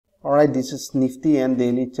Alright, this is Nifty and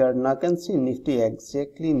daily chart. Now you can see Nifty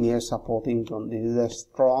exactly near supporting zone. This is a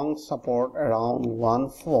strong support around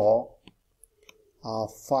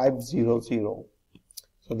 14500.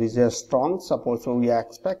 So this is a strong support. So we are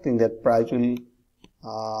expecting that price will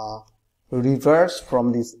reverse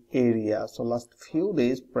from this area. So last few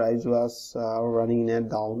days price was running in a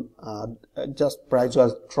down, just price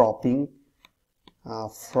was dropping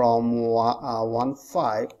from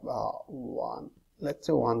 151, let's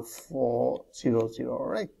say 1400,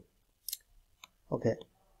 right? Okay,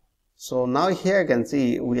 so now here you can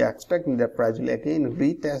see we are expecting that price will again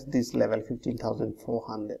retest this level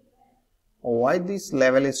 15,400. Why this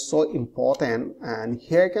level is so important? And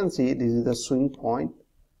here you can see this is the swing point,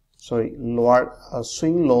 sorry, lower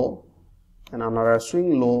swing low and another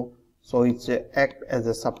swing low. So it's act as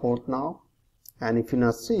a support now, and if you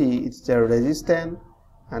now see it's a resistance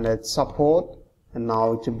and a support, and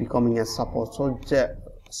now it's becoming a support. So it's a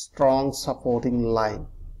strong supporting line.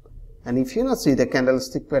 And if you now see the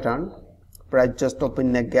candlestick pattern, price just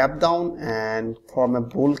opened a gap down and form a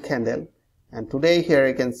bull candle, and today here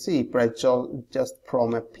you can see price just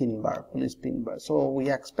from a pin bar, bullish pin bar. So we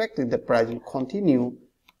expected the price will continue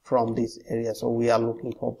from this area, so we are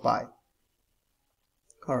looking for buy.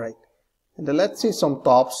 All right, and let's see some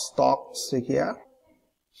top stocks here.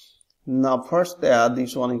 Now first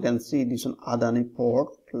this one you can see, this one Adani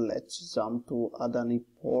Port. Let's jump to Adani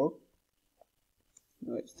Port.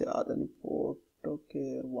 Where's the Adani Port?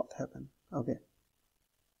 Okay, what happened? Okay,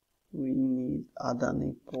 we need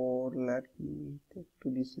Adani Port. Let me take to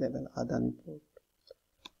this level, Adani Port.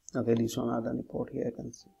 Okay, this one Adani Port here you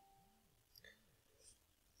can see.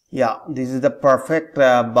 Yeah, this is the perfect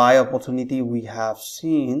buy opportunity we have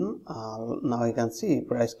seen. Now you can see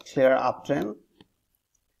price clear uptrend.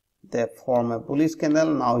 They form a bullish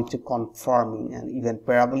candle. Now it's confirming, and even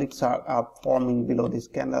parabolics are forming below this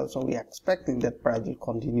candle. So we are expecting that price will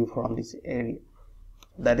continue from this area.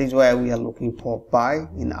 That is why we are looking for buy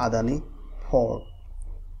in Adani Port.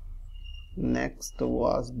 Next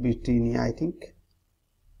was Britannia, I think.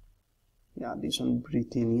 Yeah, this one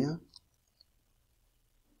Britannia.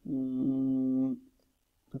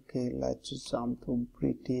 Okay, let's jump to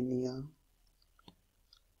Britannia.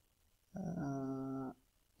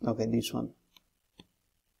 Okay, this one.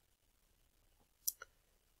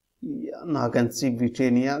 Yeah, now you can see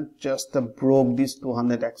Britannia just broke this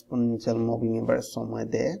 200 exponential moving average somewhere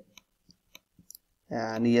there,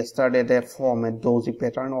 and yesterday they formed a doji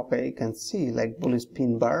pattern. Okay, you can see like bullish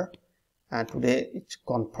pin bar, and today it's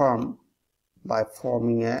confirmed by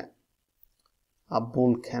forming a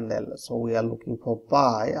bull candle. So we are looking for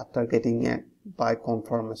buy after getting a buy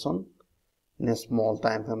confirmation in a small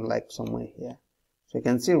time frame, like somewhere here. So you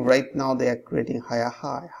can see right now they are creating higher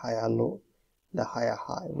high, higher low, the higher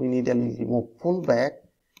high. We need a little more pullback,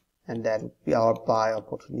 and that would be our buy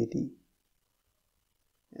opportunity.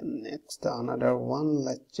 And next another one,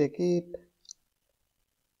 let's check it.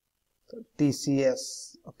 So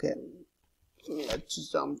TCS. Okay,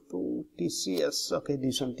 let's jump to TCS. Okay,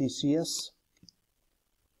 this one TCS.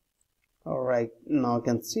 All right, now you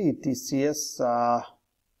can see TCS,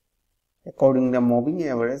 according to the moving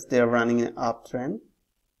average, they are running an uptrend,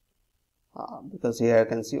 because here you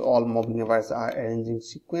can see all moving averages are arranging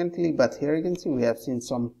sequentially, but here you can see we have seen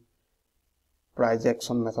some price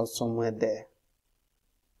action method somewhere there.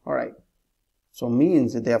 All right, so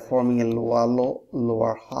means they are forming a lower low,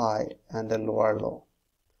 lower high, and a lower low,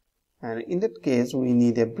 and in that case we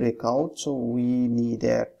need a breakout. So we need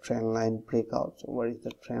a trend line breakout. So where is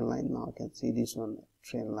the trend line? Now you can see this one,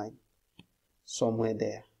 trend line somewhere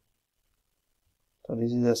there. So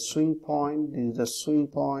this is a swing point, this is a swing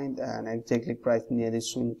point, and exactly price near the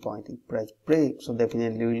swing point. If price breaks, so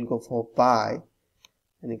definitely we'll go for buy,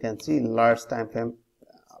 and you can see large time frame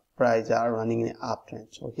price are running in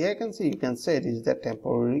uptrend. So here you can see, you can say this is the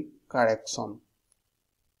temporary correction.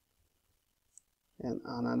 And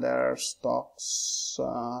another stocks,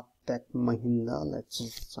 Tech Mahindra.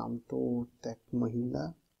 Let's jump to Tech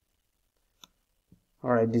Mahindra.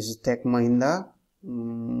 All right, this is Tech Mahindra.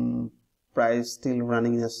 Price still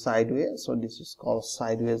running in a sideways, so this is called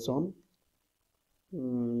sideways zone.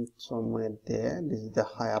 Somewhere there, this is the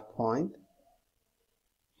higher point,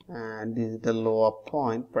 and this is the lower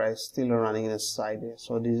point. Price still running in a sideways,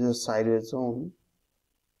 so this is a sideways zone,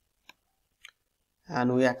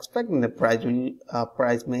 and we are expecting the price will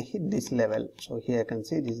price may hit this level. So here you can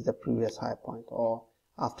see this is the previous high point, or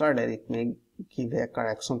after that it may give a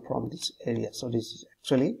correction from this area. So this is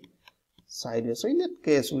actually sideways. So in that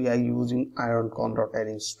case we are using iron condor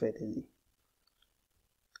trading strategy.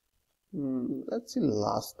 Let's see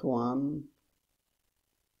last one.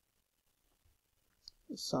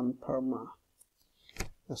 Sunpharma,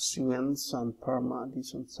 Sunpharma,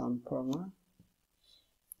 this one Sunpharma.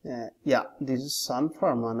 Yeah, this is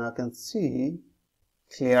Sunpharma. Now I can see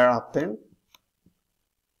clear uptrend,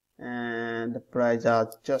 and the price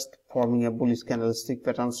are just forming a bullish candlestick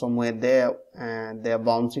pattern somewhere there, and they are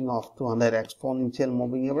bouncing off 200 exponential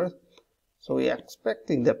moving average. So we are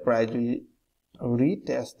expecting the price will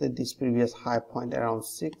retest this previous high point around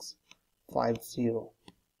 650.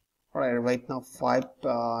 Right now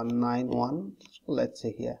 591. So let's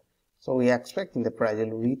say here. So we are expecting the price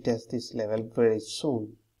will retest this level very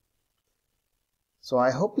soon. So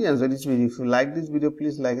I hope you enjoyed this video. If you like this video,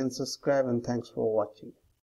 please like and subscribe, and thanks for watching.